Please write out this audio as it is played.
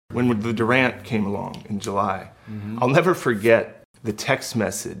When the Durant came along in July, I'll never forget the text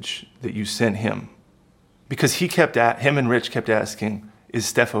message that you sent him, because him and Rich kept asking, "Is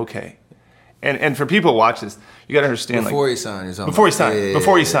Steph okay?" And for people who watch this, you got to understand. Before he signed. Before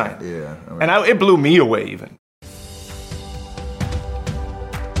he signed. Yeah. It blew me away even.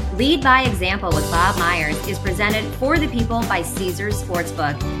 Lead by Example with Bob Myers is presented for the people by Caesars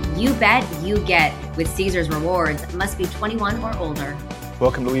Sportsbook. You bet, you get. With Caesars Rewards, must be 21 or older.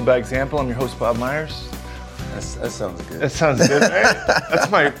 Welcome to Lead by Example. I'm your host, Bob Myers. That sounds good. That sounds good, right? That's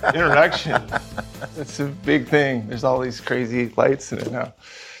my introduction. That's a big thing. There's all these crazy lights in it now.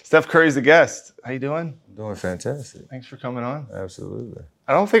 Steph Curry's the guest. How you doing? Doing fantastic. Thanks for coming on. Absolutely.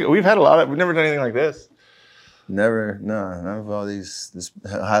 I don't think we've never done anything like this. None of all this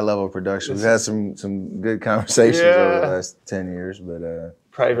high level production. We've had some good conversations over the last 10 years, but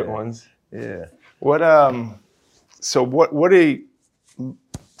private ones. Yeah. What a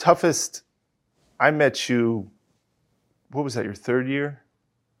toughest. I met you. What was that? Your third year,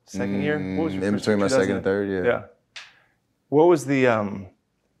 second year? What was your in between my second and third? Yeah. What was the?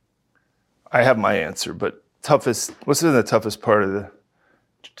 I have my answer, but toughest. What's been the toughest part of the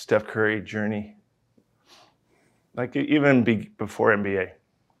Steph Curry journey? Like even before NBA.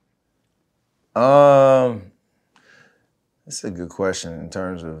 That's a good question in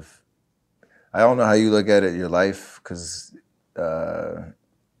terms of. I don't know how you look at it, your life, because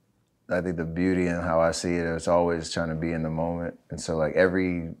I think the beauty and how I see it is always trying to be in the moment, and so like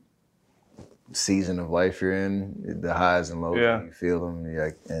every season of life you're in, the highs and lows, you feel them,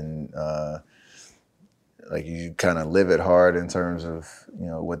 like you kind of live it hard in terms of, you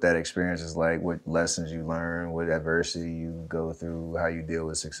know, what that experience is like, what lessons you learn, what adversity you go through, how you deal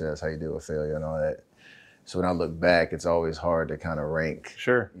with success, how you deal with failure and all that. So when I look back, it's always hard to kind of rank,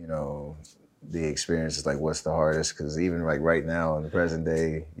 you know, the experiences, like what's the hardest, because even like right now in the present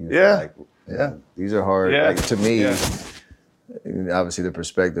day, you feel like, these are hard. Like, to me, obviously the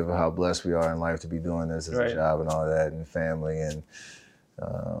perspective of how blessed we are in life to be doing this as a job and all that, and family and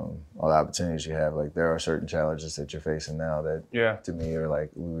all the opportunities you have. Like, there are certain challenges that you're facing now that to me are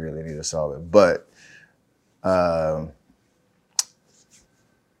like, we really need to solve it. But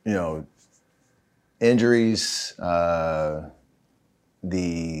you know, injuries,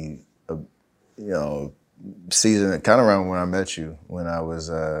 season kind of around when I met you, when I was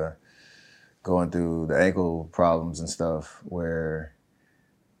going through the ankle problems and stuff, where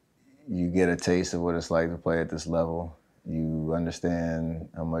you get a taste of what it's like to play at this level. You understand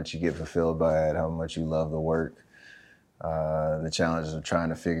how much you get fulfilled by it, how much you love the work, the challenges of trying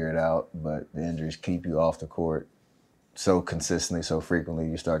to figure it out, but the injuries keep you off the court so consistently, so frequently,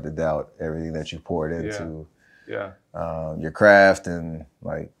 you start to doubt everything that you poured into your craft, and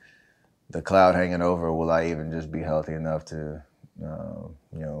like the cloud hanging over, will I even just be healthy enough to,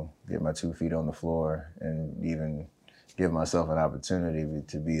 get my 2 feet on the floor and even give myself an opportunity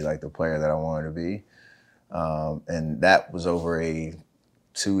to be like the player that I wanted to be. And that was over a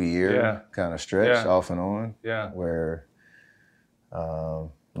 2-year kind of stretch, off and on, where a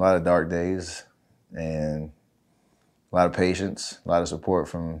lot of dark days and a lot of patience, a lot of support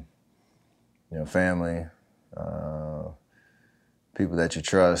from, family, people that you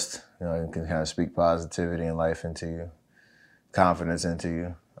trust, and can kind of speak positivity and life into you, confidence into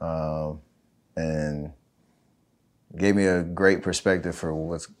you, and gave me a great perspective for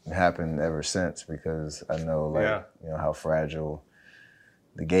what's happened ever since, because I know how fragile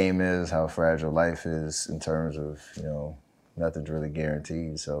the game is, how fragile life is in terms of, nothing's really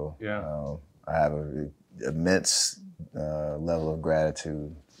guaranteed. So I have an immense level of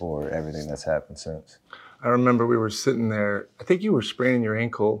gratitude for everything that's happened since. I remember we were sitting there, I think you were spraining your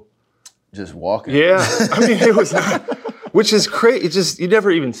ankle. Just walking. Yeah, I mean, it was not, which is crazy. You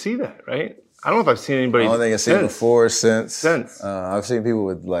never even see that, right? I don't know if I've seen anybody. I don't think I've seen before, since. I've seen people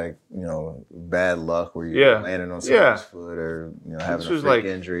with bad luck where you're landing on someone's foot, or having a freak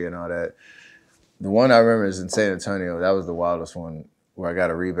injury and all that. The one I remember is in San Antonio. That was the wildest one, where I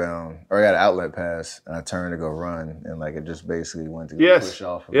got a rebound, or I got an outlet pass, and I turned to go run, and like it just basically went to go push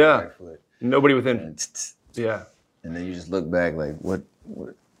off of my right foot. Nobody within. And then you just look back like, what?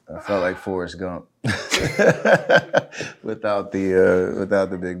 I felt like Forrest Gump without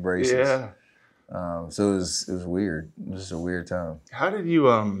the big braces. Yeah. So it was weird. It was just a weird time. How did you?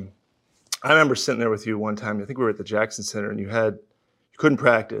 I remember sitting there with you one time. I think we were at the Jackson Center, and you couldn't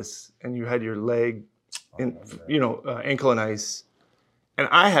practice, and you had your leg, ankle in ice, and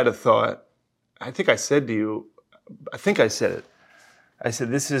I had a thought. I think I said to you, I said it. I said,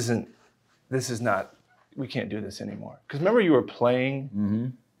 this is not. We can't do this anymore. Because remember, you were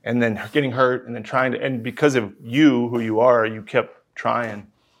playing, and then getting hurt, and then trying to, and because of you, who you are, you kept trying.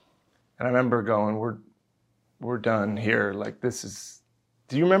 And I remember going, we're done here. Like, this is,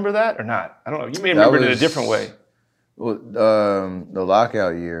 do you remember that or not? I don't know. You may remember it in a different way. Well, the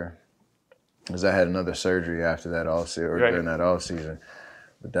lockout year, because I had another surgery after that during that off season.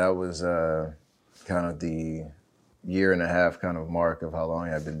 But that was kind of the year and a half kind of mark of how long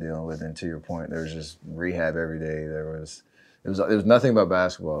I've been dealing with. And to your point, there was just rehab every day. It was nothing about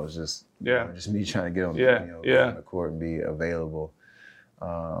basketball. It was just just me trying to get on the court and be available.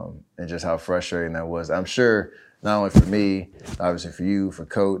 And just how frustrating that was. I'm sure not only for me, obviously for you, for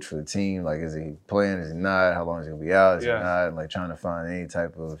coach, for the team. Like, is he playing? Is he not? How long is he gonna be out? Is he not? And, like, trying to find any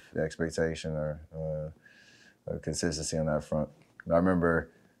type of expectation or consistency on that front. I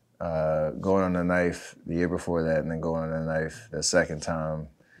remember going on the knife the year before that, and then going on the knife the second time,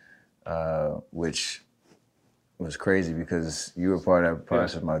 which was crazy because you were part of that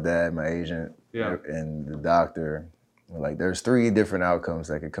process. My dad, my agent, and the doctor. Like, there's 3 different outcomes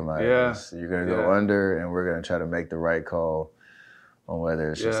that could come out of this. You're going to go under, and we're going to try to make the right call on whether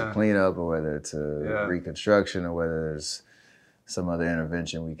it's just a cleanup or whether it's a reconstruction or whether there's some other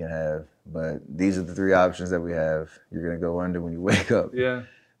intervention we can have. But these are the 3 options that we have. You're going to go under when you wake up. Yeah.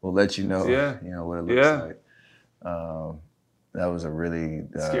 We'll let you know, what it looks like. That was a really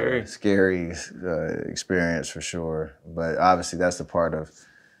scary experience for sure. But obviously that's the part of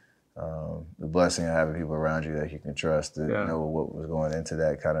the blessing of having people around you that you can trust to know what was going into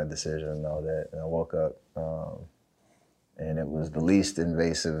that kind of decision and all that. And I woke up and it was the least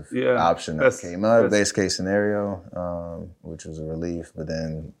invasive option that came up, base case scenario, which was a relief. But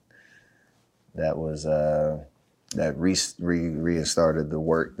then that was that restarted the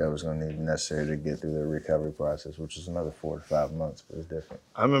work that was going to be necessary to get through the recovery process, which was another 4 to 5 months, but it was different.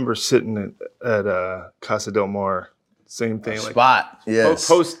 I remember sitting at Casa Del Mar, same thing. Spot,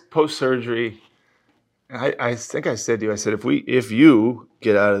 yes. Post surgery. I think I said to you, if you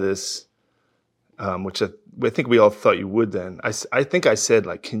get out of this, which I think we all thought you would then, I think I said,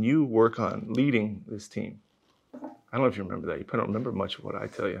 like, can you work on leading this team? I don't know if you remember that. You probably don't remember much of what I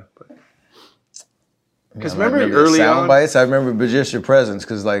tell you, but. Because remember early sound bites. I remember just your presence.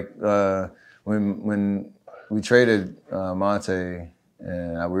 Because when we traded Monte and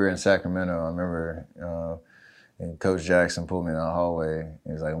we were in Sacramento, I remember and Coach Jackson pulled me in the hallway.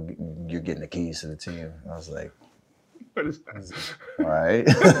 He was like, "You're getting the keys to the team." I was like, "What is that?" All right.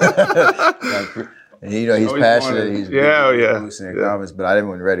 And, he's passionate. He's boosting comments, but I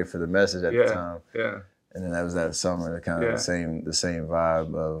wasn't ready for the message at the time. Yeah. And then that was that summer, kind of the same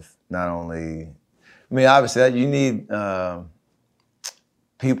vibe of not only. I mean, obviously, you need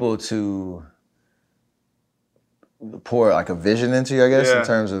people to pour like a vision into you, I guess, in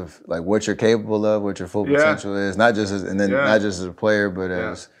terms of like what you're capable of, what your full potential is, not just as a player, but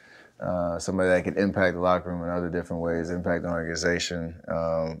as somebody that can impact the locker room in other different ways, impact the organization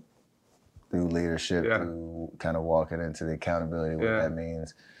through leadership, through kind of walking into the accountability, what that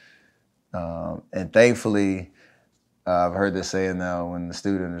means. And thankfully, I've heard this saying now: when the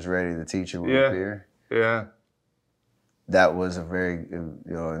student is ready, the teacher will appear. Yeah, that was a very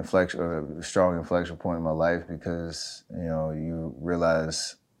strong inflection point in my life because you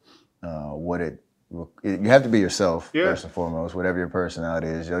realize you have to be yourself first and foremost, whatever your personality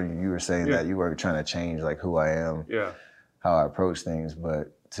is. You were saying that you weren't trying to change like who I am, how I approach things,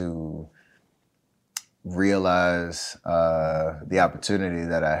 but to realize the opportunity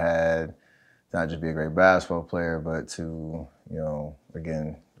that I had to not just be a great basketball player, but to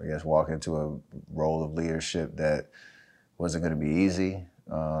again, I guess, walk into a role of leadership that wasn't going to be easy,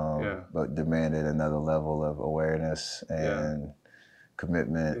 but demanded another level of awareness and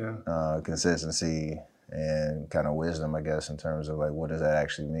commitment, consistency, and kind of wisdom, I guess, in terms of like, what does that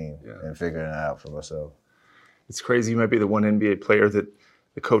actually mean, and figuring it out for myself. It's crazy. You might be the one NBA player that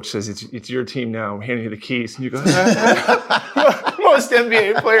the coach says, it's your team now, I'm handing you the keys, and you go, most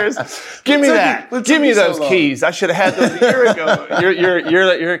NBA players, give me that. Give me those keys. I should have had those a year ago.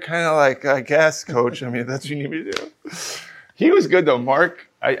 You're kind of like, I guess, coach. I mean, that's what you need me to do. He was good though, Mark.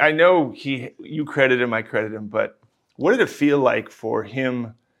 I know you credit him, I credit him, but what did it feel like for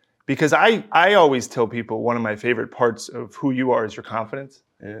him? Because I always tell people one of my favorite parts of who you are is your confidence.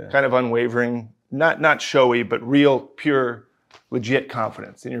 Yeah. Kind of unwavering, not showy, but real, pure, legit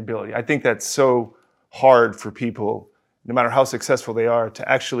confidence in your ability. I think that's so hard for people, no matter how successful they are, to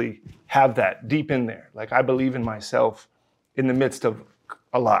actually have that deep in there. Like, I believe in myself in the midst of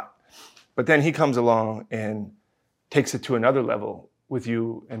a lot. But then he comes along and takes it to another level with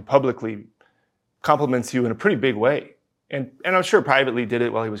you and publicly compliments you in a pretty big way. And I'm sure privately did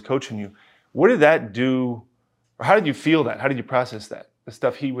it while he was coaching you. What did that do, or how did you feel that? How did you process that? The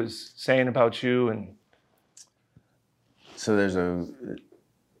stuff he was saying about you? And so there's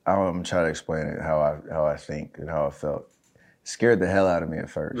I'm trying to explain it how I think and how I felt. It scared the hell out of me at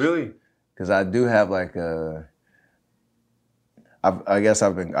first. Really? Because I do have like I guess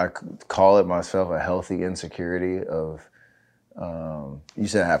I call it myself a healthy insecurity of, you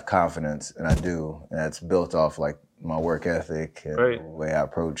said I have confidence, and I do, and that's built off like my work ethic and the way I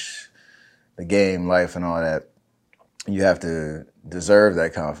approach the game, life, and all that. You have to deserve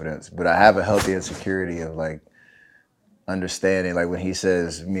that confidence, but I have a healthy insecurity of like understanding, like when he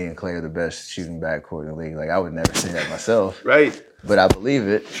says me and Clay are the best shooting backcourt in the league, like I would never say that myself. Right. But I believe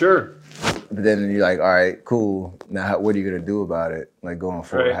it. Sure. But then you're like, all right, cool. Now, what are you gonna do about it? Like going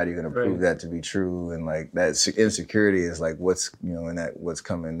forward, Right. how are you gonna prove that to be true? And like that insecurity is like what's what's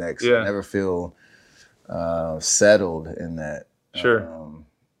coming next. Yeah. I never feel settled in that. Sure.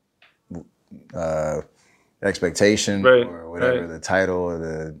 Expectation or whatever the title or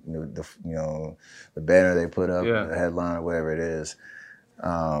the banner they put up, the headline or whatever it is.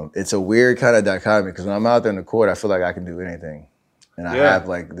 It's a weird kind of dichotomy because when I'm out there in the court, I feel like I can do anything. And I have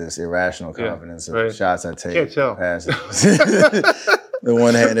like this irrational confidence of shots I take, passes, the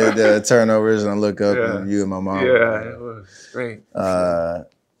one-handed turnovers, and I look up and you and my mom. Yeah, it was great.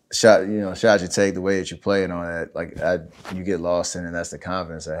 Shots you take, the way that you play and all that, like you get lost in, and that's the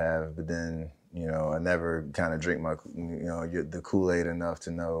confidence I have. But then, I never kind of drink my, the Kool-Aid enough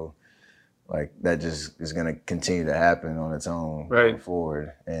to know, like that just is going to continue to happen on its own going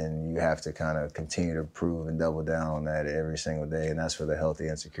forward. And you have to kind of continue to prove and double down on that every single day. And that's where the healthy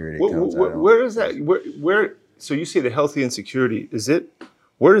insecurity comes out. Where is that? Where? So you say the healthy insecurity,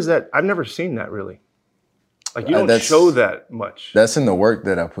 where does that, I've never seen that really. Like you don't show that much. That's in the work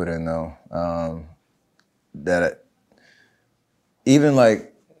that I put in though. Even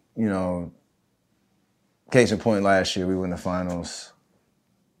like, case in point, last year we won the finals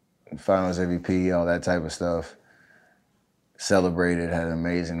MVP, all that type of stuff. Celebrated, had an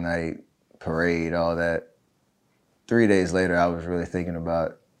amazing night, parade, all that. 3 days later, I was really thinking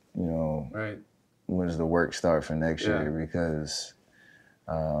about, when does the work start for next year? Because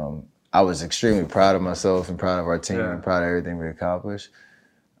I was extremely proud of myself and proud of our team and proud of everything we accomplished.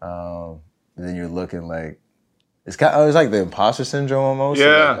 Then you're looking like, it's like the imposter syndrome almost.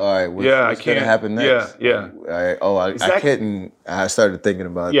 Yeah. Like, all right, what's going to happen next? Yeah. I couldn't. I started thinking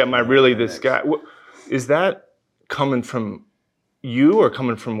about. Yeah, am I really this guy? Is that coming from you or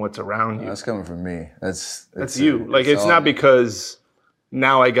coming from what's around you? That's coming from me. That's you. Like it's not because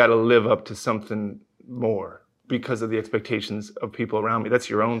now I got to live up to something more because of the expectations of people around me. That's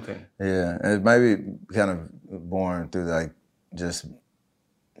your own thing. Yeah, and it might be kind of born through like just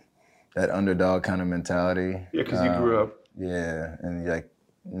that underdog kind of mentality. Yeah, because you grew up. Yeah, and like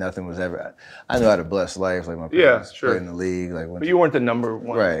nothing was ever. I knew I had a blessed life. Like my parents played in the league. Like, but you weren't the number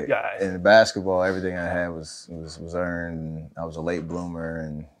one guy. And in basketball, everything I had was earned. And I was a late bloomer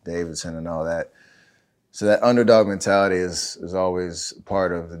and Davidson and all that. So that underdog mentality is always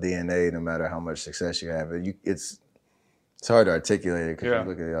part of the DNA, no matter how much success you have. It's hard to articulate it because you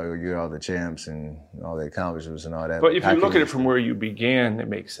look at you're all the champs and all the accomplishments and all that. But if you look at it from where you began, it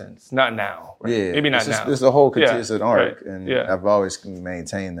makes sense. Not now. Right? Yeah. Maybe not now. It's a whole continuous arc. And I've always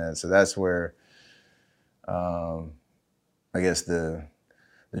maintained that. So that's where I guess the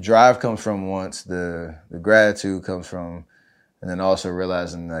drive comes from once, the gratitude comes from, and then also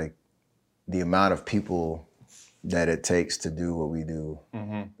realizing like the amount of people that it takes to do what we do,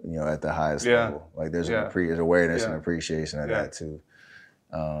 at the highest level. Like there's awareness and appreciation of that too.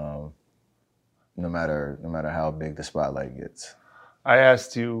 No matter how big the spotlight gets. I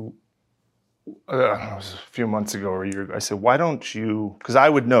asked you, it was a few months ago or a year ago, I said, why don't you, because I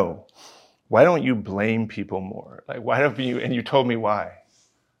would know, why don't you blame people more? Like why don't you, and you told me why.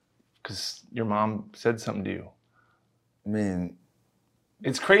 Because your mom said something to you. I mean,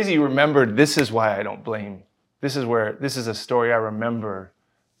 it's crazy you remembered, this is why I don't blame. This is a story I remember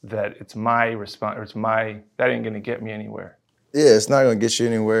that it's my response, or that ain't gonna get me anywhere. Yeah, it's not gonna get you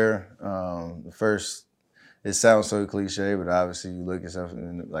anywhere. It sounds so cliche, but obviously you look at yourself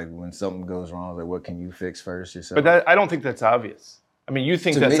and like when something goes wrong, like what can you fix first yourself? But I don't think that's obvious. I mean, you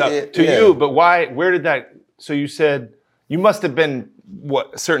think that's up to you, but why, where did that, so you said, you must have been,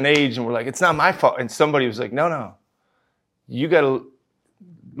 a certain age and we're like, it's not my fault. And somebody was like, no, you gotta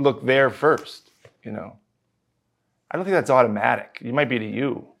look there first, I don't think that's automatic. It might be to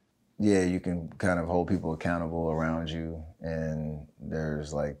you. Yeah, you can kind of hold people accountable around you, and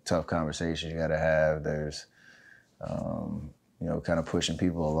there's like tough conversations you got to have. There's, kind of pushing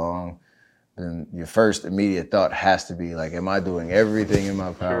people along. Then your first immediate thought has to be like, am I doing everything in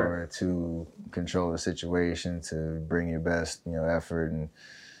my power to control the situation, to bring your best, effort,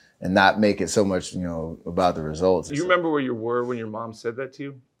 and not make it so much, about the results. Do you remember where you were when your mom said that to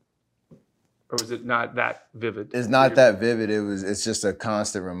you? Or was it not that vivid? It's not that vivid. It's just a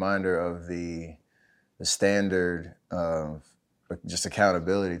constant reminder of the standard of just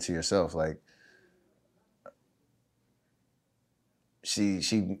accountability to yourself. Like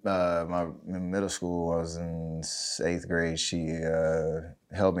my in middle school, I was in 8th grade. She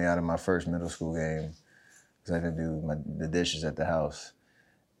helped me out in my first middle school game because I didn't do the dishes at the house,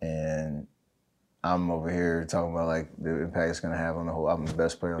 and I'm over here talking about like the impact it's gonna have on the whole. I'm the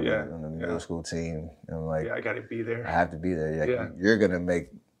best player on the middle school team, and I'm like, I gotta be there. I have to be there. You're gonna make.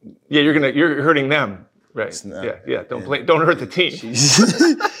 Yeah, you're hurting them, right? Don't hurt the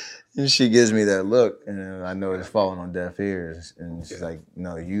team. And she gives me that look, and I know it's falling on deaf ears. And she's like,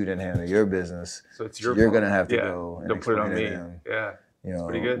 "No, you didn't handle your business, so it's your you're fault. Gonna have to go and don't put it on me." them, yeah,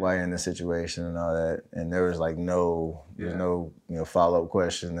 why you're in this situation and all that. And there was like no follow up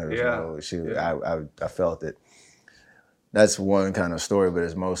question. There was I felt it. That's one kind of story, but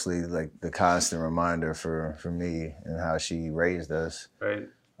it's mostly like the constant reminder for me and how she raised us. Right.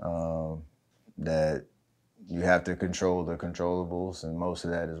 That you have to control the controllables, and most of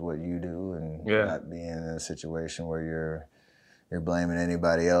that is what you do, and not being in a situation where you're blaming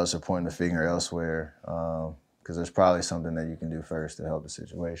anybody else or pointing the finger elsewhere, because there's probably something that you can do first to help the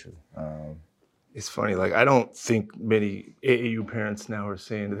situation. It's funny, like I don't think many AAU parents now are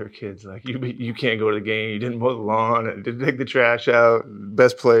saying to their kids, like, you can't go to the game, you didn't mow the lawn, and didn't take the trash out,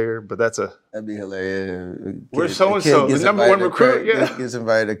 best player, but that'd be hilarious. Where's so-and-so, the number one recruit? Gets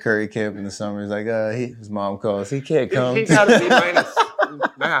invited to Curry camp in the summer. He's like, his mom calls, he can't come. He got to be minus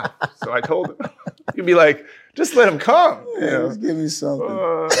math, so I told him. He'd be like, just let him come. Just give me something.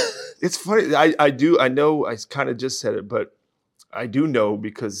 It's funny, I know I kind of just said it, but I do know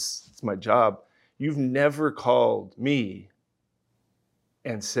because it's my job. You've never called me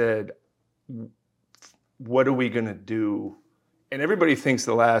and said, what are we going to do? And everybody thinks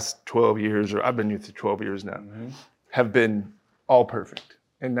the last 12 years, or I've been here for 12 years now, have been all perfect.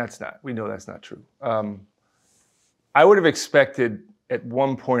 And we know that's not true. I would have expected at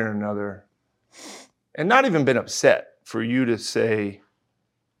one point or another, and not even been upset, for you to say,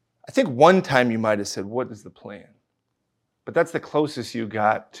 I think one time you might have said, what is the plan? But that's the closest you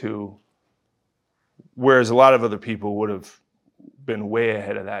got to, whereas a lot of other people would have been way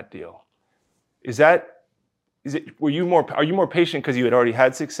ahead of that deal. Are you more patient because you had already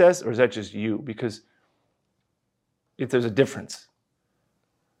had success, or is that just you? Because if there's a difference,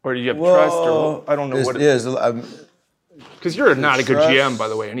 or do you have trust, or I don't know what it is. Because you're not a good GM, by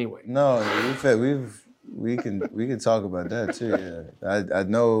the way, anyway. No, we can talk about that too. Yeah, I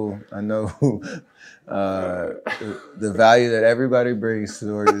know the value that everybody brings to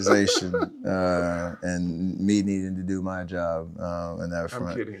the organization, and me needing to do my job in that front.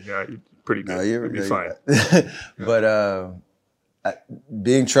 I'm kidding. Yeah, you're pretty good. No, you'll be fine. But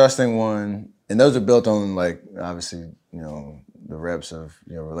being trusting one, and those are built on, like, obviously, the reps of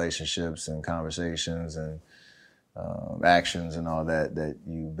relationships and conversations and actions and all that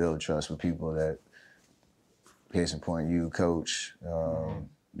you build trust with people that. Case in point, you, coach,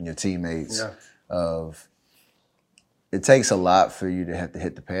 your teammates. It takes a lot for you to have to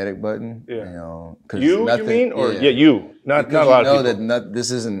hit the panic button. Yeah. You mean? Or you. Not a lot of people. That this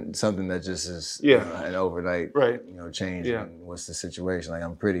isn't something that just is an overnight change. Yeah. What's the situation? Like,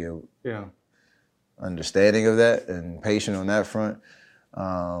 I'm pretty understanding of that and patient on that front.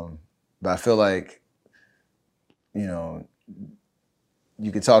 But I feel like,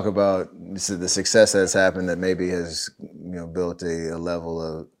 you could talk about the success that's happened that maybe has built a level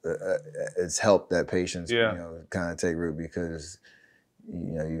of it's helped that patience kind of take root, because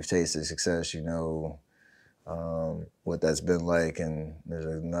you've tasted success, what that's been like, and there's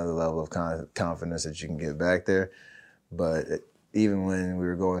another level of confidence that you can get back there. But even when we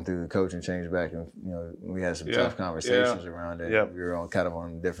were going through the coaching change back, and we had some tough conversations around it. We were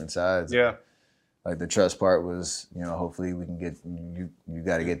on different sides. Like, the trust part was, hopefully we can get you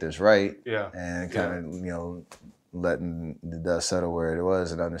got to get this right. And kind of, letting the dust settle where it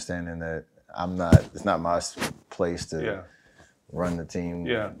was, and understanding that it's not my place to run the team.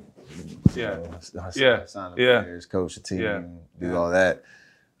 Sign the players, coach the team, do all that.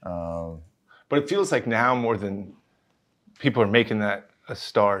 But it feels like now more than people are making that a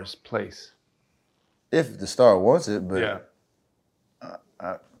star's place. If the star wants it, but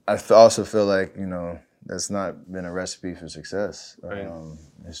I also feel like, that's not been a recipe for success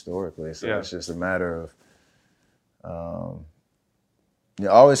historically. So it's just a matter of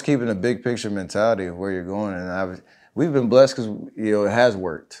always keeping a big picture mentality of where you're going. And we've been blessed because, it has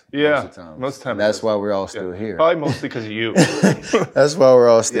worked most of the time. Most of the time. That's why we're all still here. Probably mostly because of you. That's why we're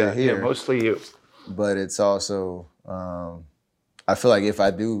all still here. Yeah, mostly you. But it's also, I feel like if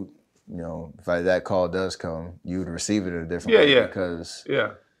I do if that call does come, you would receive it in a different way because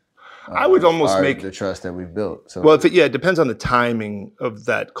I would almost make the trust that we've built. So well, it depends on the timing of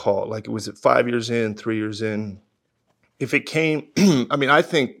that call. Like, was it 5 years in, 3 years in? If it came, I mean, I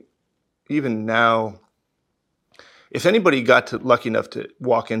think even now, if anybody got lucky enough to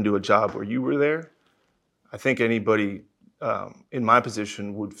walk into a job where you were there, I think anybody in my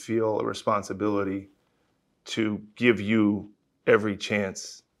position would feel a responsibility to give you every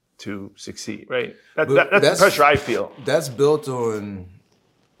chance to succeed, right? That's the pressure I feel. That's built on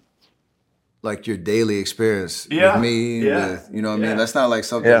like your daily experience with me, with you know what I mean? That's not like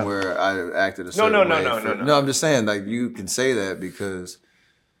something where I acted a certain way. No, I'm just saying like you can say that because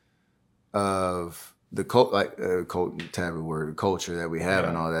of the culture that we have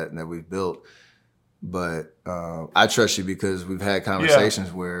and all that and that we've built. But I trust you because we've had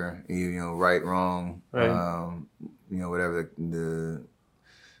conversations where right, wrong, whatever the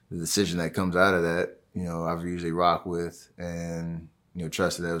decision that comes out of that, I've usually rocked with and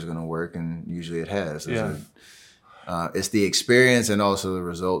trusted that it was going to work, and usually it has. It's the experience and also the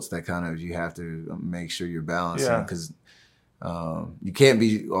results that kind of you have to make sure you're balancing because you can't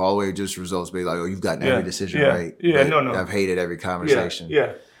be all the way just results based, like, oh, you've gotten every decision right. No. I've hated every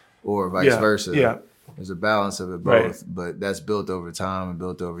conversation. Or vice versa. There's a balance of it both, but that's built over time and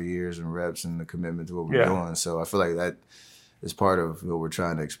built over years and reps and the commitment to what we're doing. So I feel like that is part of what we're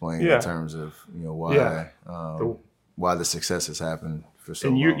trying to explain in terms of why the success has happened for so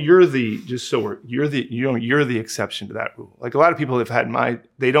long. And you're the exception to that rule. Like a lot of people have had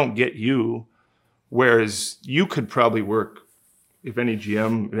they don't get you, whereas you could probably work. If any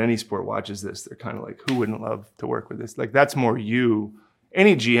GM in any sport watches this, they're kind of like, who wouldn't love to work with this? Like that's more you.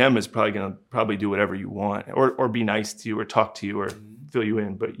 Any GM is probably going to do whatever you want or be nice to you or talk to you or fill you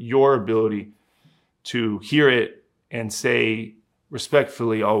in. But your ability to hear it and say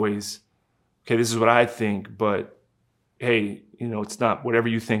respectfully always, okay, this is what I think, but hey, it's not whatever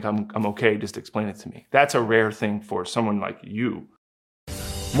you think, I'm okay, just explain it to me. That's a rare thing for someone like you.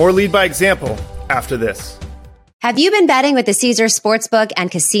 More Lead by Example after this. Have you been betting with the Caesars Sportsbook and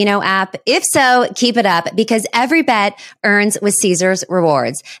Casino app? If so, keep it up because every bet earns with Caesars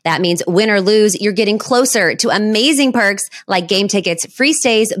Rewards. That means win or lose, you're getting closer to amazing perks like game tickets, free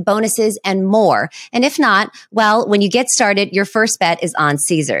stays, bonuses, and more. And if not, well, when you get started, your first bet is on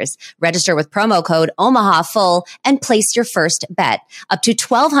Caesars. Register with promo code OMAHAFULL and place your first bet up to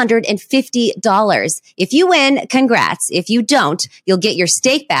 $1,250. If you win, congrats. If you don't, you'll get your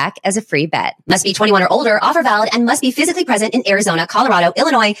stake back as a free bet. Must be 21 or older, offer valid and must be physically present in Arizona, Colorado,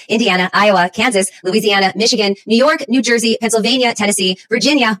 Illinois, Indiana, Iowa, Kansas, Louisiana, Michigan, New York, New Jersey, Pennsylvania, Tennessee,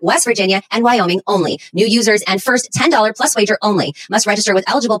 Virginia, West Virginia, and Wyoming only. New users and first $10 plus wager only. Must register with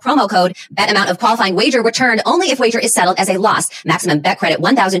eligible promo code. Bet amount of qualifying wager returned only if wager is settled as a loss. Maximum bet credit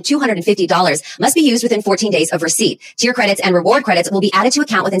 $1,250. Must be used within 14 days of receipt. Tier credits and reward credits will be added to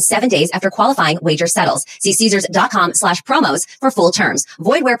account within 7 days after qualifying wager settles. See Caesars.com/promos for full terms.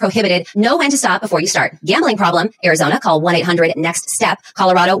 Void where prohibited. Know when to stop before you start. Gambling problem? Arizona, call 1-800-NEXT-STEP.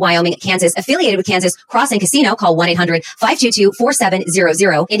 Colorado, Wyoming, Kansas, affiliated with Kansas Crossing Casino, call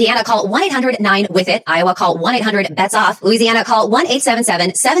 1-800-522-4700. Indiana, call 1-800-9-WITH-IT. Iowa, call 1-800-BETS-OFF. Louisiana, call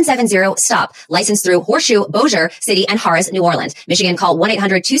 1-877-770-STOP. Licensed through Horseshoe, Bossier City, and Harrah's, New Orleans. Michigan, call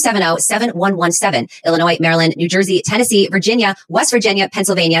 1-800-270-7117. Illinois, Maryland, New Jersey, Tennessee, Virginia, West Virginia,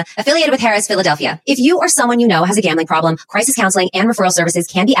 Pennsylvania, affiliated with Harrah's, Philadelphia. If you or someone you know has a gambling problem, crisis counseling and referral services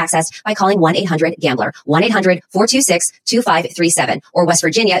can be accessed by calling 1-800-GAMBLER. 1-800-426-2537. Or West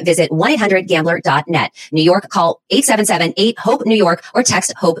Virginia, visit 1-800-GAMBLER.net. New York, call 877-8-HOPE-NEW YORK or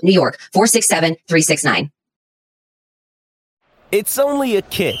text HOPE New York 467-369. It's only a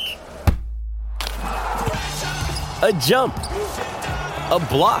kick, a jump, a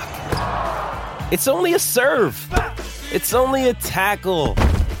block. It's only a serve. It's only a tackle,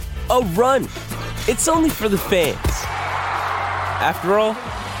 a run. It's only for the fans. After all,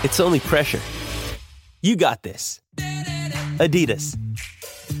 it's only pressure. You got this. Adidas.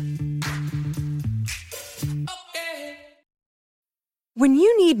 When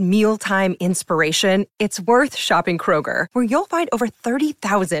you need mealtime inspiration, it's worth shopping Kroger, where you'll find over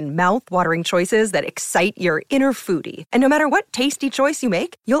 30,000 mouth-watering choices that excite your inner foodie. And no matter what tasty choice you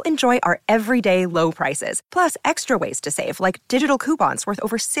make, you'll enjoy our everyday low prices, plus extra ways to save, like digital coupons worth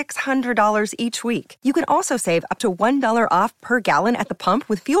over $600 each week. You can also save up to $1 off per gallon at the pump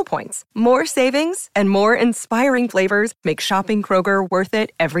with fuel points. More savings and more inspiring flavors make shopping Kroger worth it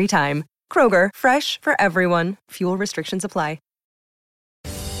every time. Kroger, fresh for everyone. Fuel restrictions apply.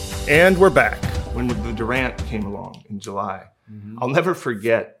 And we're back. When the Durant came along in July, I'll never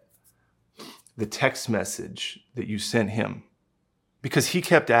forget the text message that you sent him because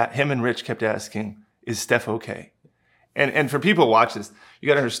him and Rich kept asking, is Steph okay? And for people who watch this, you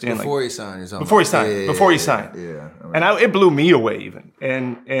got to understand. Before he signed. Before he signed. Yeah. And it blew me away even.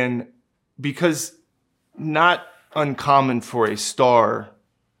 And because not uncommon for a star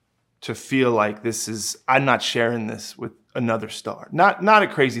to feel like I'm not sharing this with another star. Not a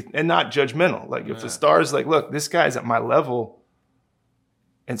crazy, and not judgmental. Like if the star's like, look, this guy's at my level,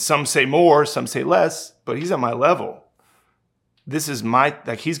 and some say more, some say less, but he's at my level. This is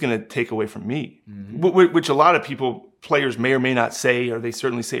he's going to take away from me, which a lot of players may or may not say, or they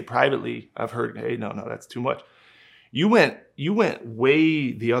certainly say privately. I've heard, hey, no, that's too much. You went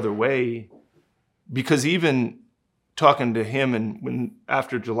way the other way, because even talking to him, and when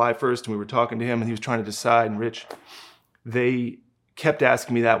after July 1st, and we were talking to him, and he was trying to decide, and Rich, they kept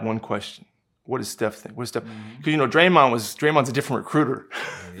asking me that one question: what does Steph think? What does Steph? Because Draymond's a different recruiter.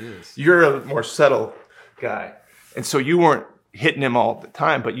 He is. You're a more subtle guy, and so you weren't hitting him all the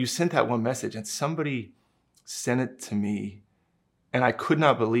time, but you sent that one message, and somebody sent it to me, and I could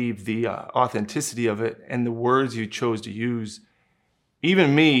not believe the authenticity of it and the words you chose to use.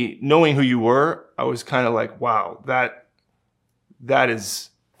 Even me, knowing who you were, I was kind of like, wow, that is.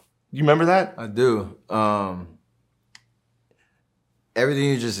 You remember that? I do. Everything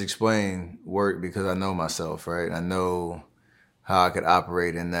you just explained worked because I know myself, right? I know how I could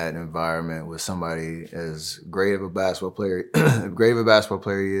operate in that environment with somebody as great of a basketball player,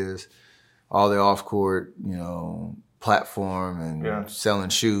 he is, all the off court, platform and selling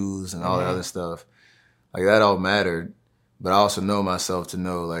shoes and all that other stuff. Like that all mattered. But I also know myself to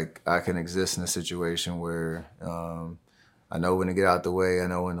know, like, I can exist in a situation where I know when to get out the way, I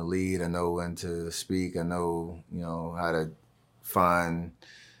know when to lead, I know when to speak, I know, how to find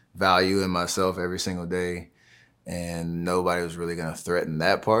value in myself every single day. And nobody was really going to threaten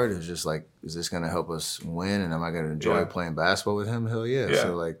that part. It was just like, is this going to help us win? And am I going to enjoy playing basketball with him? Hell yeah.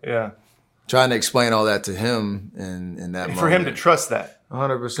 So, trying to explain all that to him in that moment. For him to trust that.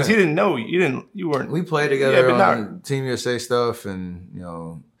 100%. Because he didn't know you weren't. We played together on Team USA stuff, and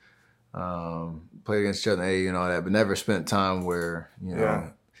played against each other and all that, but never spent time where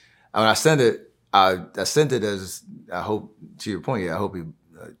When I sent it, I sent it as, I hope, to your point. I hope he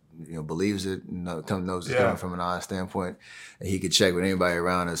believes it, knows it's coming from an honest standpoint, and he could check with anybody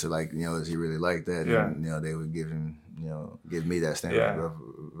around us, like, is he really like that? Yeah. And they would give him, give me that standard of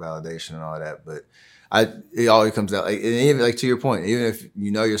validation and all that, but. It always comes out, like, and even like to your point, even if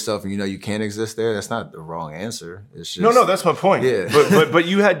you know yourself and you can't exist there, that's not the wrong answer. It's just no, that's my point. Yeah, but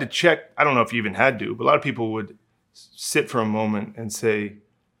you had to check. I don't know if you even had to, but a lot of people would sit for a moment and say,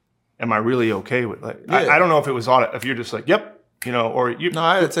 "Am I really okay with?" Like, I don't know if it was on it. If you're just like, "Yep," or you. No,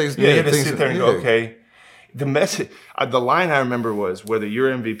 I had to take. You had to sit there and go, "Okay." The message, the line I remember was, "Whether you're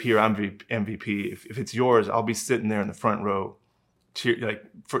MVP or I'm MVP, if it's yours, I'll be sitting there in the front row."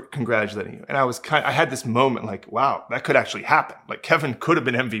 For congratulating you. And I had this moment like, wow, that could actually happen. Like Kevin could have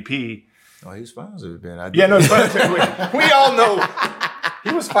been MVP. Oh, he was finals MVP. He's finals MVP. We all know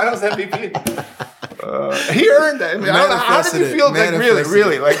he was finals MVP. He earned that. I mean, I don't know, how did you feel? Like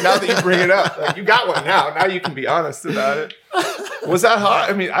really, like now that you bring it up, like, you got one now. Now you can be honest about it. Was that hard?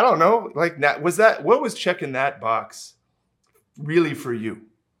 I mean, I don't know. Like, what was checking that box really for you?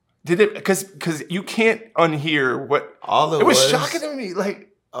 Did it, because you can't unhear what all it was shocking to me. Like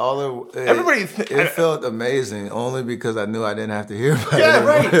everybody, it felt amazing only because I knew I didn't have to hear about it. Yeah,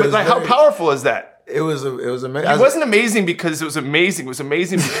 right. But like, how powerful is that? It was amazing. It wasn't amazing because it was amazing. It was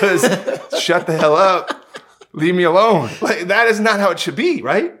amazing because shut the hell up, leave me alone. Like that is not how it should be,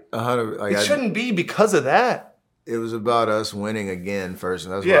 right? It shouldn't be because of that. It was about us winning again first,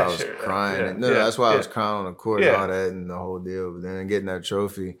 and that's why I was crying. That's why I was crying on the court and all that and the whole deal. But then getting that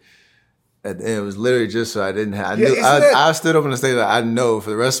trophy, at the end, it was literally just so I didn't have. I stood up on the stage like, I know for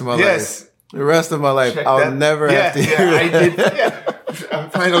the rest of my life. The rest of my life, I'll never have to hear that. I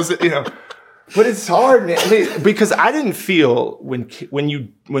did. Finals, but it's hard, man. I mean, because I didn't feel when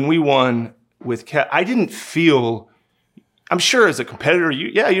we won with Kev, I didn't feel. I'm sure as a competitor,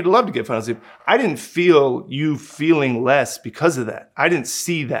 you'd love to get finals. I didn't feel you feeling less because of that. I didn't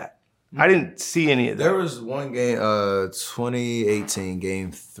see that. I didn't see any of that. There was one game, 2018,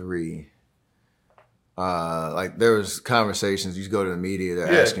 Game 3. Like there was conversations. You go to the media,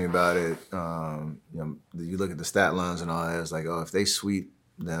 they're asking about it. You look at the stat lines and all that. It's like, oh, if they sweep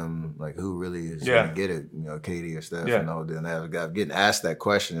them, like who really is going to get it? Katie or Steph. Then I was getting asked that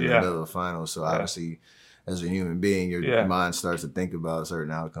question in the middle of the finals. So obviously, as a human being, your mind starts to think about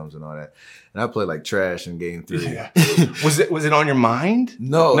certain outcomes and all that. And I played like trash in Game 3. Yeah. Was it on your mind?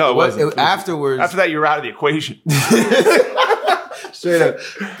 No, it wasn't. Afterwards. After that, you're out of the equation. Straight up.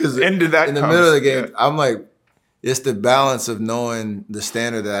 Because in the middle of the game, I'm like, it's the balance of knowing the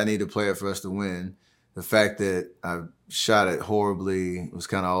standard that I need to play at for us to win. The fact that I shot it horribly, was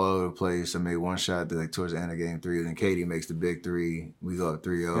kind of all over the place. I made one shot towards the end of game 3, and then Katie makes the big 3. We go up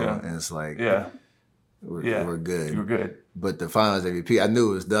 3-0, and it's like, we're good. You're good. But the finals MVP, I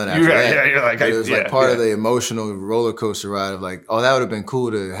knew it was done after that. Yeah, you're like, but it was like part of the emotional roller coaster ride of like, oh, that would have been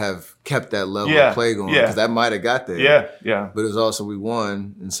cool to have kept that level of play going because that might have got there. Yeah. But it was also we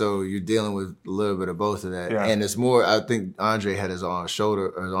won, and so you're dealing with a little bit of both of that. Yeah. And it's more. I think Andre had his arm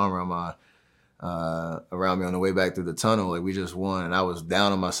around around me on the way back through the tunnel. Like we just won, and I was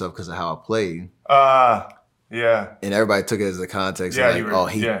down on myself because of how I played. Yeah. And everybody took it as a context of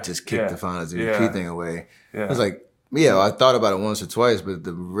like, he just kicked the finals MVP thing away. Yeah. I was like, I thought about it once or twice, but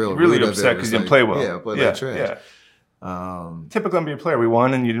the real really upset because you didn't play well. Yeah, I played like trash. Yeah. Typical NBA player. We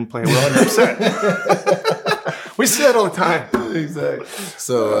won and you didn't play well and you're upset. We say that all the time. Exactly.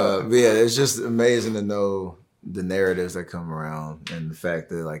 So, it's just amazing to know the narratives that come around and the fact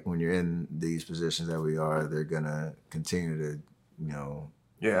that like when you're in these positions that we are, they're going to continue to,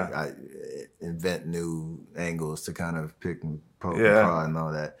 invent new angles to kind of pick and poke and prod and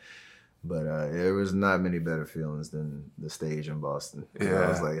all that. But there was not many better feelings than the stage in Boston. I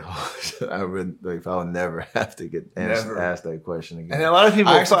was like, if I'll never have to asked that question again. And a lot of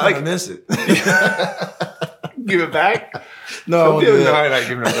people miss it. Give it back? No, I'm not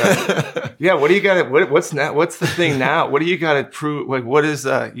giving it back. Yeah, what do you got? What's now? What's the thing now? What do you got to prove? Like, what is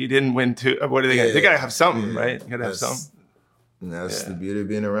you didn't win to? What do they got? They got to have something, right? You got to have something. And that's the beauty of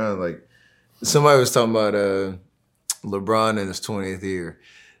being around. Like somebody was talking about LeBron in his 20th year.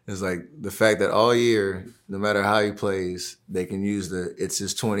 It's like the fact that all year, no matter how he plays, they can use it's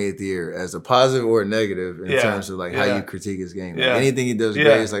his 20th year as a positive or a negative in terms of like how you critique his game. Like anything he does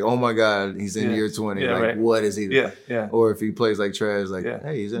great, it's like, oh my God, he's in year 20. What is he doing? Or if he plays like trash, like,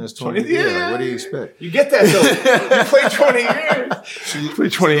 hey, he's in his 20th year. Like, what do you expect? You get that though. You play 20 years. You play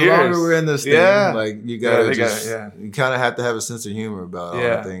 20 years. The longer we're in this thing, like you gotta you kind of have to have a sense of humor about all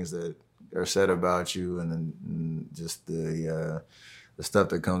the things that are said about you and then just the stuff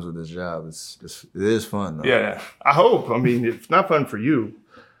that comes with this job. It is fun though. Yeah, I hope. I mean, it's not fun for you.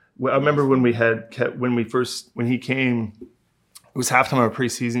 I remember when he came, it was halftime of a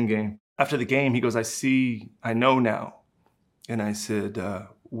preseason game. After the game, he goes, I know now. And I said,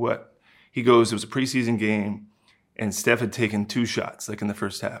 what? He goes, it was a preseason game and Steph had taken 2 shots like in the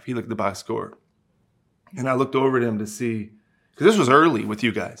first half. He looked at the box score. And I looked over at him to see, because this was early with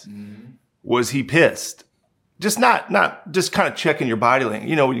you guys. Mm-hmm. Was he pissed? Just not just kind of checking your body language.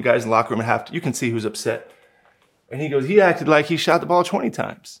 You know, when you guys in the locker room you can see who's upset. And he goes, he acted like he shot the ball 20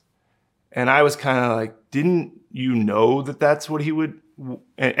 times. And I was kind of like, didn't you know that that's what he would?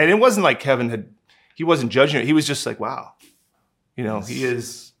 And it wasn't like he wasn't judging it. He was just like, wow, he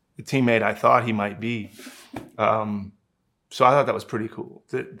is the teammate I thought he might be. So I thought that was pretty cool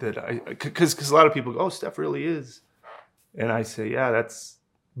because a lot of people go, oh, Steph really is. And I say, yeah,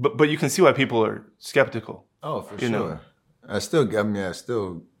 but you can see why people are skeptical. Oh, for sure. I still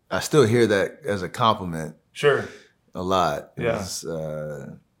hear that as a compliment. Sure. A lot. Yeah.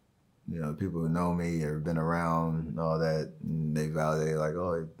 People who know me or been around and all that, and they validate like,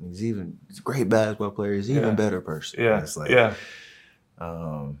 oh, he's a great basketball player. He's an even better person. Yeah. It's like,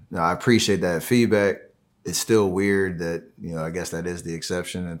 I appreciate that feedback. It's still weird that, I guess that is the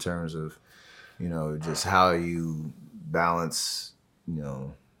exception in terms of, just how you balance,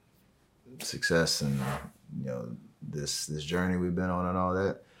 success and this journey we've been on and all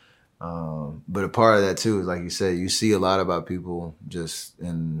that. But a part of that too is like you said, you see a lot about people just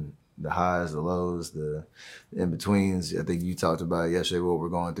in the highs, the lows, the in-betweens. I think you talked about yesterday what we're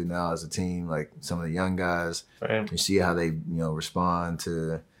going through now as a team, like some of the young guys. Right. You see how they respond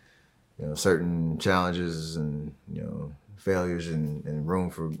to certain challenges and failures and room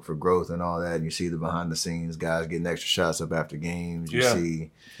for growth and all that. And you see the behind the scenes guys getting extra shots up after games. You see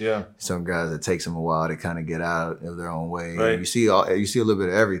some guys that takes them a while to kind of get out of their own way. Right. You see a little bit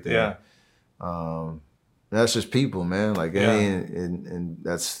of everything. Yeah. That's just people, man. Like, and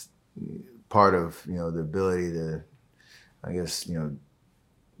that's part of, the ability to, I guess,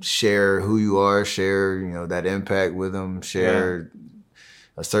 share who you are, share, that impact with them, share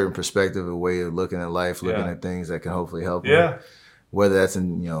a certain perspective, a way of looking at life, looking at things that can hopefully help them. Whether that's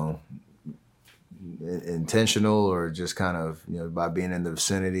intentional or just kind of, by being in the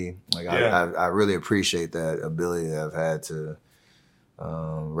vicinity. Like I really appreciate that ability that I've had to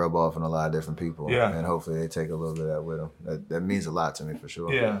rub off on a lot of different people. Yeah. And hopefully they take a little bit of that with them. That means a lot to me for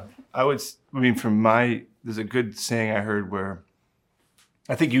sure. Yeah. There's a good saying I heard where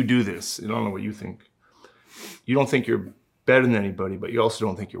I think you do this. I don't know what you think. You don't think you're better than anybody, but you also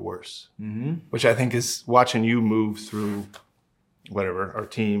don't think you're worse. Mm-hmm. Which I think is watching you move through whatever, our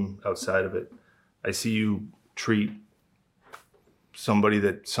team outside of it. I see you treat somebody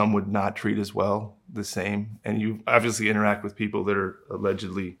that some would not treat as well the same. And you obviously interact with people that are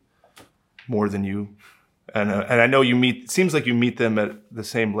allegedly more than you. And I know it seems like you meet them at the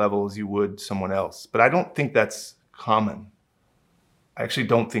same level as you would someone else. But I don't think that's common. I actually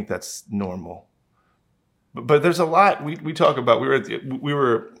don't think that's normal. But there's a lot we talk about. I remember we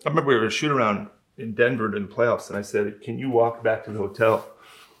were at a shoot around in Denver in the playoffs, and I said, "Can you walk back to the hotel?"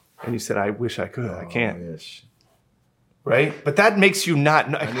 And you said, "I wish I could. I can't." Yes. Right, but that makes you not.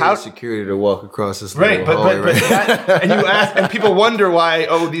 I need security to walk across this right, little hallway, but that, and you ask, and people wonder why.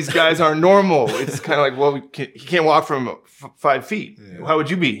 Oh, these guys aren't normal. It's kind of like, well, he can't walk from 5 feet. Yeah. How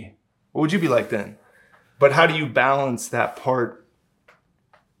would you be? What would you be like then? But how do you balance that part?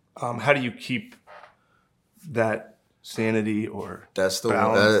 How do you keep that sanity or that's the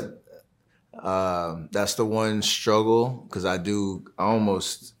balance? That's the one struggle because I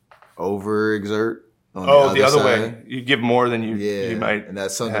almost overexert. The other way. You give more than you might. And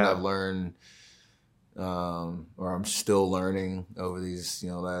that's something I've learned, or I'm still learning over these,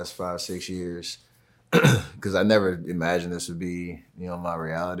 last 5-6 years. Because I never imagined this would be, my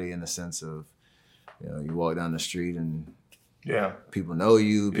reality in the sense of, you walk down the street and people know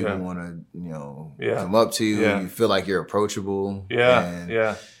you, people want to, come up to you. You feel like you're approachable.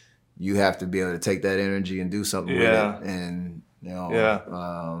 And you have to be able to take that energy and do something with it. And,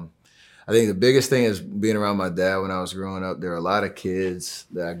 I think the biggest thing is being around my dad when I was growing up. There were a lot of kids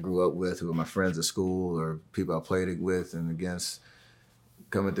that I grew up with who were my friends at school or people I played with and against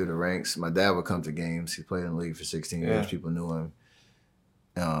coming through the ranks. My dad would come to games. He played in the league for 16 years. People knew him.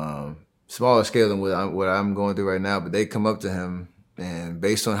 Smaller scale than what I'm going through right now, but they come up to him and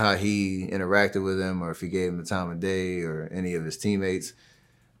based on how he interacted with them or if he gave him the time of day or any of his teammates,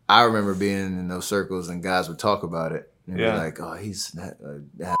 I remember being in those circles and guys would talk about it. And be like, oh, he's that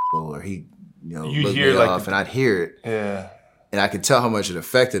asshole, or he, looked me off, and I'd hear it. Yeah. And I could tell how much it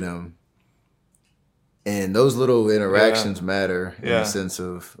affected him. And those little interactions matter in the sense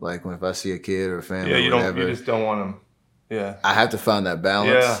of, like, if I see a kid or a family or whatever. You just don't want them. Yeah. I have to find that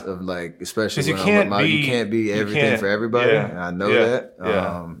balance of, like, especially when you can't be everything for everybody. And I know that.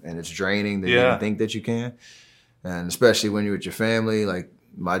 And it's draining that you even think that you can. And especially when you're with your family, like,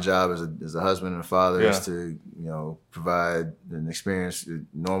 my job as a husband and a father is to, provide an experience, a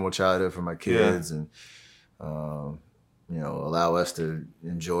normal childhood for my kids and, allow us to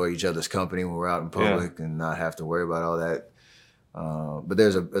enjoy each other's company when we're out in public and not have to worry about all that. But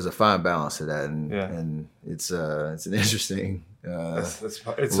there's a fine balance to that. And it's an interesting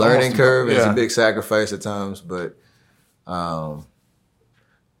it's learning curve. It's a big sacrifice at times, but I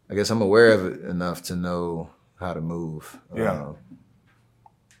guess I'm aware of it enough to know how to move.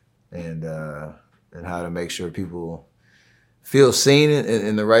 And how to make sure people feel seen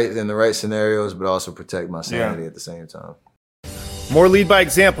in the right scenarios, but also protect my sanity at the same time. More Lead by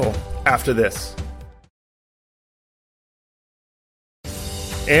Example after this.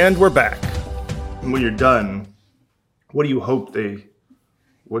 And we're back. And when you're done, what do you hope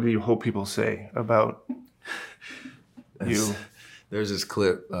people say about you? There's this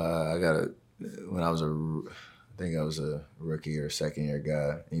clip when I was I think I was a rookie or second year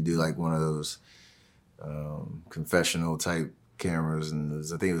guy. And you do like one of those confessional type cameras, and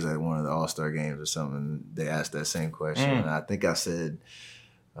I think it was at one of the All-Star games or something. They asked that same question, and I think I said,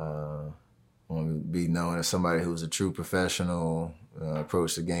 "I want to be known as somebody who's a true professional,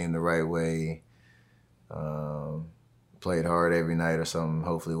 approached the game the right way, played hard every night or something.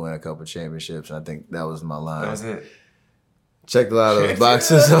 Hopefully, win a couple championships." And I think that was my line. That's it. Checked a lot of those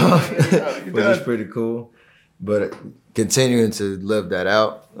boxes off, which was pretty cool. But continuing to live that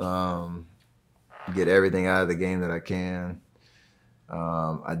out, get everything out of the game that I can.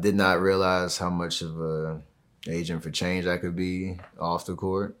 I did not realize how much of a agent for change I could be off the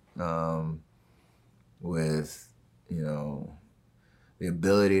court, with the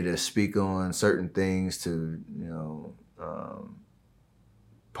ability to speak on certain things, to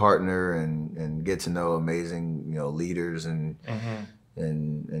partner and get to know amazing leaders and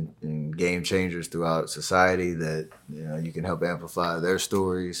game changers throughout society that you can help amplify their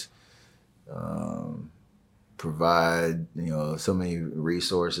stories, provide so many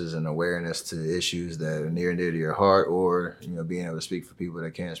resources and awareness to issues that are near and dear to your heart, or being able to speak for people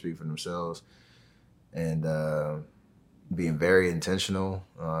that can't speak for themselves, and being very intentional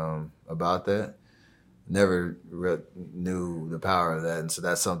about that. Never knew the power of that, and so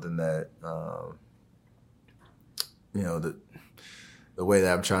that's something that the way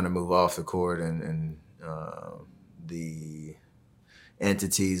that I'm trying to move off the court and the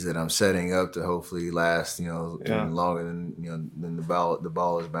entities that I'm setting up to hopefully last, longer than the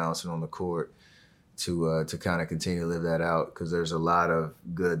ball is bouncing on the court, to kind of continue to live that out, because there's a lot of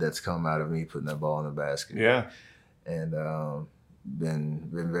good that's come out of me putting that ball in the basket. Yeah. And been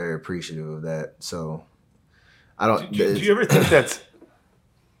very appreciative of that. So I don't. Do you ever think that's,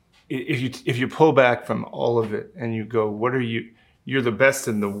 if you pull back from all of it and you go, what are you? You're the best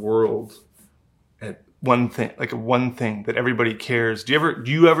in the world at one thing, like one thing that everybody cares. Do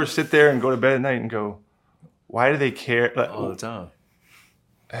you ever sit there and go to bed at night and go, why do they care? Like, all the time.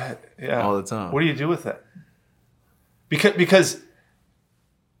 Yeah. All the time. What do you do with that? Because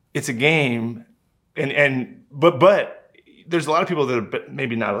it's a game, but there's a lot of people that are,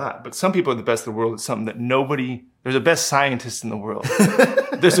 maybe not a lot, but some people are the best in the world at something that nobody. There's a best scientist in the world.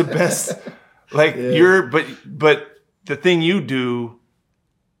 There's a best, but the thing you do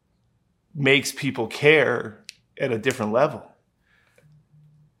makes people care at a different level.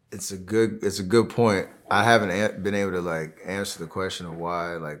 It's a good point. I haven't been able to answer the question of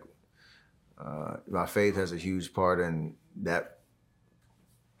why. My faith has a huge part in that,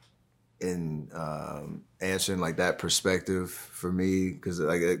 in answering that perspective for me, because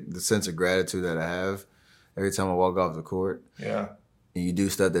the sense of gratitude that I have every time I walk off the court. Yeah. And you do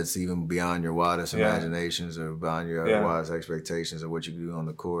stuff that's even beyond your wildest imaginations or beyond your wildest expectations of what you can do on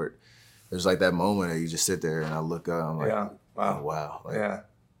the court. There's that moment that you just sit there and I look up, I'm like, oh, wow.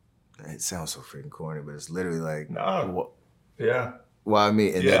 It sounds so freaking corny, but it's literally why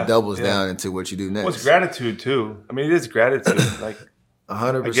me? And that doubles down into what you do next. Well, it's gratitude too. I mean, it is gratitude. 100%.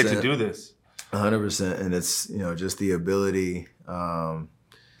 I get to do this. 100%. And it's, just the ability to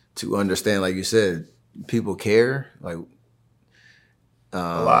understand, like you said, people care, a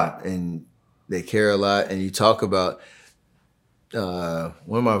lot. And they care a lot. And you talk about,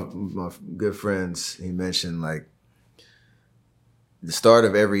 one of my good friends, he mentioned the start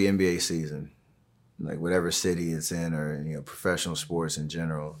of every NBA season, whatever city it's in, or professional sports in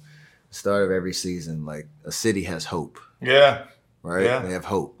general, the start of every season, a city has hope. Yeah. Right? Yeah. They have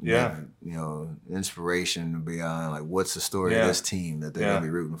hope. Yeah. They have, inspiration beyond what's the story of this team that they're gonna be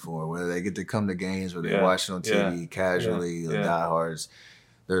rooting for. Whether they get to come to games, whether they watch it on TV casually, the diehards,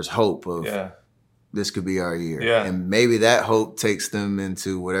 there's hope of this could be our year. Yeah. And maybe that hope takes them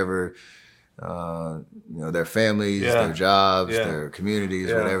into whatever their families, their jobs, their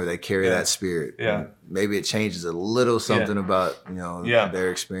communities, whatever. They carry that spirit. Yeah. And maybe it changes a little something about,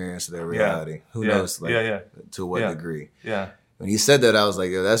 their experience, their reality. Who knows, to what degree. Yeah. When he said that, I was like,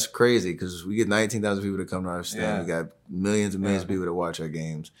 yo, that's crazy, because we get 19,000 people to come to our stand. We got millions and millions of people to watch our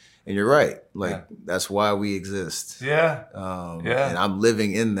games. And you're right. That's why we exist. Yeah. And I'm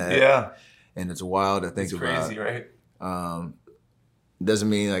living in that. Yeah. And it's wild to think about. It's crazy, right? Doesn't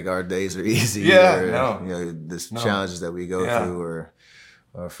mean our days are easy. Yeah, or, no. Challenges that we go through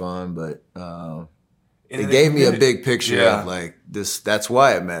are fun. But it gave me a big picture of this. That's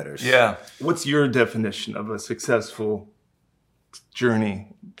why it matters. Yeah. What's your definition of a successful journey?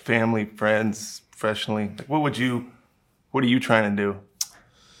 Family, friends, professionally? What are you trying to do?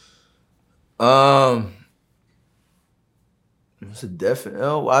 It's a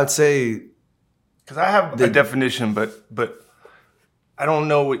definite. I'd say, because I have a definition, but I don't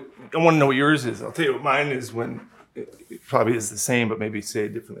know I want to know what yours is. I'll tell you what mine is. When it probably is the same, but maybe say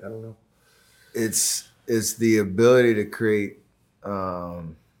it differently. I don't know. It's the ability to create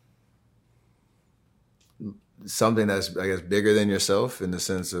something that's, I guess, bigger than yourself, in the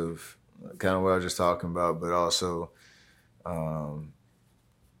sense of kind of what I was just talking about, but also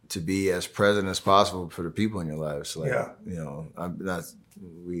to be as present as possible for the people in your lives. I'm not.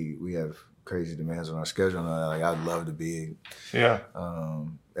 We have crazy demands on our schedule. And I'd love to be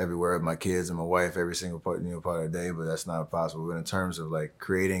everywhere with my kids and my wife every single part of the day, but that's not possible. But in terms of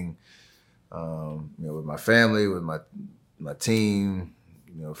creating, with my family, with my team,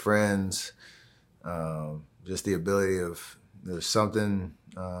 friends, just the ability of, there's something,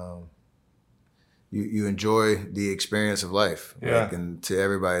 you enjoy the experience of life. Yeah. And to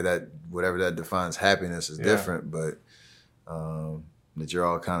everybody, that whatever that defines happiness is different, but that you're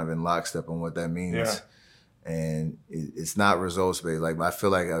all kind of in lockstep on what that means. Yeah. And it's not results based. I feel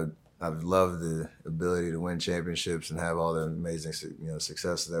like I've loved the ability to win championships and have all the amazing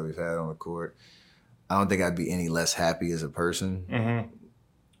successes that we've had on the court. I don't think I'd be any less happy as a person.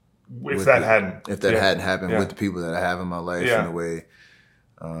 Mm-hmm. If that hadn't happened with the people that I have in my life in a way.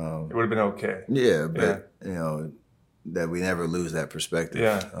 It would have been okay. Yeah, but that we never lose that perspective.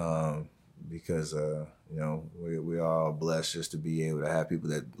 Yeah. Because we are all blessed just to be able to have people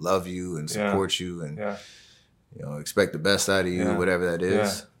that love you and support you and expect the best out of you, whatever that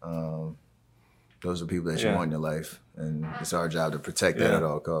is. those are people that you want in your life, and it's our job to protect that at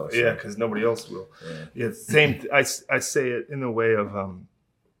all costs. Yeah, because nobody else will. Yeah, same. I say it in the way of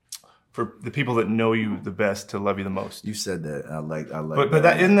for the people that know you the best to love you the most. You said that. I like. But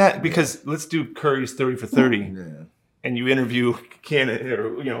that isn't that because let's do Curry's 30 for 30. Yeah. And you interview candidate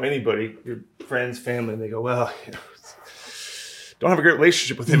or anybody, your friends, family, and they go, well, don't have a great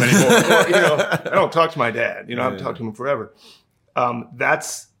relationship with him anymore. Or, I don't talk to my dad. I haven't talked to him forever.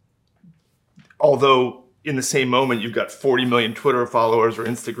 That's although in the same moment you've got 40 million Twitter followers or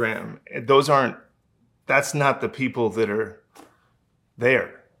Instagram. That's not the people that are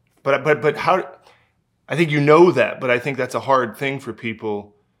there. But how? I think that, but I think that's a hard thing for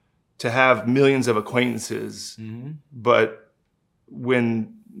people to have millions of acquaintances, but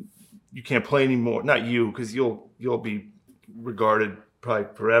when you can't play anymore, not you, because you'll be regarded probably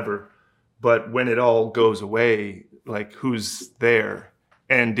forever, but when it all goes away, like who's there?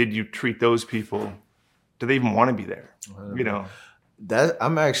 And did you treat those people? Do they even want to be there? That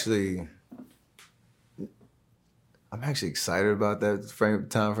I'm actually excited about that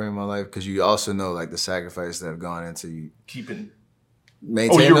time frame in my life, because you also know like the sacrifice that have gone into you keeping.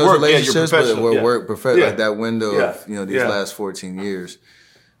 Maintain those relationships, but work like that window of these last 14 years.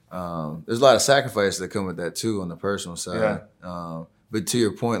 There's a lot of sacrifices that come with that too on the personal side. But to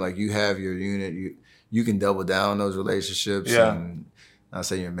your point, like you have your unit, you can double down on those relationships. And not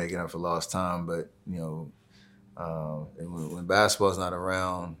saying you're making up for lost time, but when basketball's not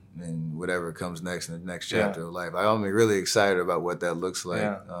around and whatever comes next in the next chapter of life, I'm really excited about what that looks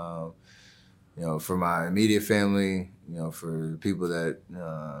like. For my immediate family, for people that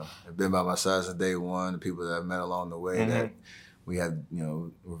have been by my side since day one, the people that I've met along the way, that we have,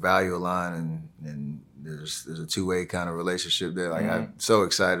 we're value aligned, and there's a two-way kind of relationship there. Like I'm so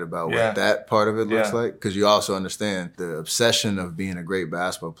excited about what that part of it looks like, because you also understand the obsession of being a great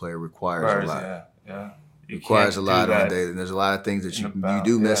basketball player requires a lot. It requires a lot on a day, and there's a lot of things that you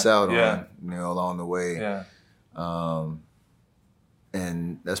do miss out on, along the way.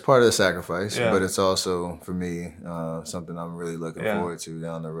 And that's part of the sacrifice, but it's also, for me, something I'm really looking forward to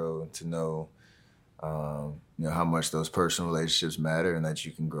down the road, to know, how much those personal relationships matter, and that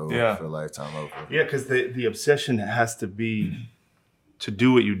you can grow for a lifetime over. Yeah, because the obsession has to be, to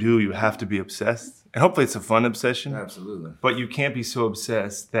do what you do, you have to be obsessed. And hopefully it's a fun obsession. Absolutely. But you can't be so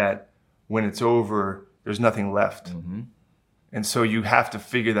obsessed that when it's over, there's nothing left. And so you have to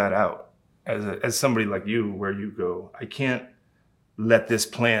figure that out as somebody like you, where you go, I can't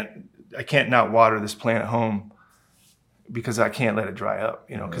not water this plant at home because I can't let it dry up,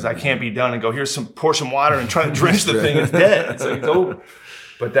 because I can't be done and go, pour some water and try to drench the thing. It's dead. It's like, it's over.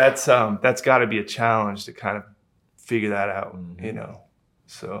 But that's got to be a challenge to kind of figure that out,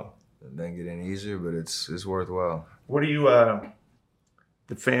 so. It doesn't get any easier, but it's worthwhile. What do you,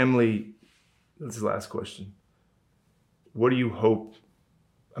 the family, this is the last question. What do you hope?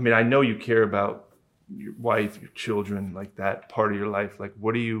 I mean, I know you care about your wife, your children, like that part of your life. Like,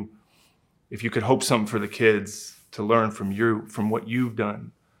 what do you, if you could hope something for the kids to learn from what you've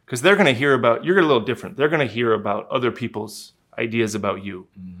done? Because they're going to hear about, you're a little different. They're going to hear about other people's ideas about you.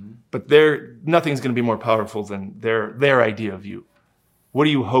 But nothing's going to be more powerful than their idea of you. What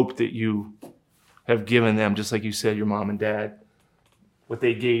do you hope that you have given them, just like you said, your mom and dad, what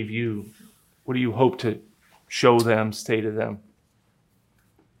they gave you? What do you hope to show them, say to them?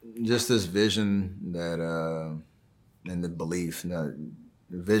 Just this vision that, and the belief, the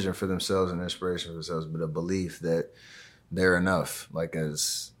vision for themselves and inspiration for themselves, but a belief that they're enough, like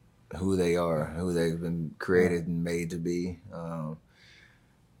as who they are, who they've been created and made to be.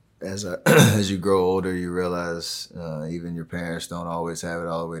 As you grow older, you realize even your parents don't always have it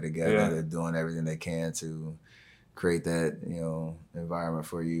all the way together. Yeah. They're doing everything they can to create that, environment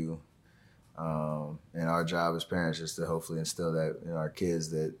for you. And our job as parents is to hopefully instill that in our kids,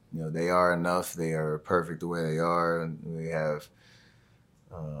 that, they are enough, they are perfect the way they are, and we have,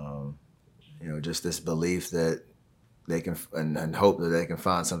 just this belief that they can, and hope that they can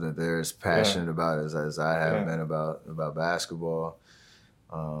find something that they're as passionate about as I have been about basketball.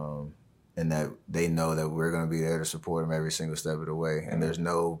 And that they know that we're going to be there to support them every single step of the way. And there's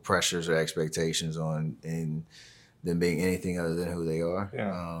no pressures or expectations on in them being anything other than who they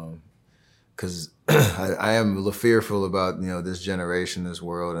are. Because I am a little fearful about, this generation, this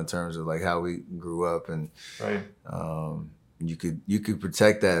world, in terms of like how we grew up, and you could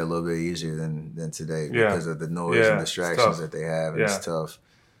protect that a little bit easier than today because of the noise and distractions that they have, and it's tough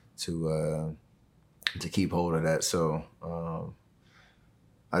to keep hold of that. So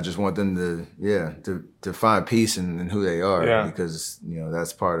I just want them to find peace in who they are, because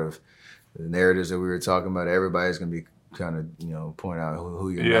that's part of the narratives that we were talking about. Everybody's gonna be kind of, point out who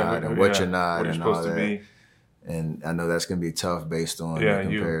you're not and what you're not what you're and all supposed to that. be. And I know that's gonna be tough based on the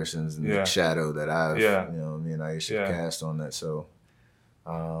comparisons and the shadow that I've, me and Aisha cast on that. So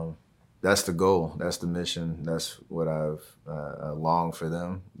that's the goal. That's the mission. That's what I've longed for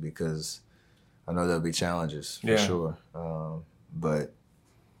them, because I know there'll be challenges for sure. But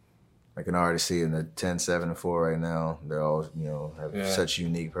I can already see in the 10, 7, and 4 right now, they're all, have such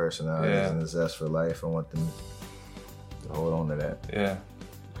unique personalities and a zest for life. I want them to hold on to that. Yeah.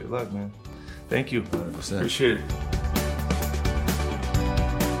 Good luck, man. Thank you. 100%. Appreciate it.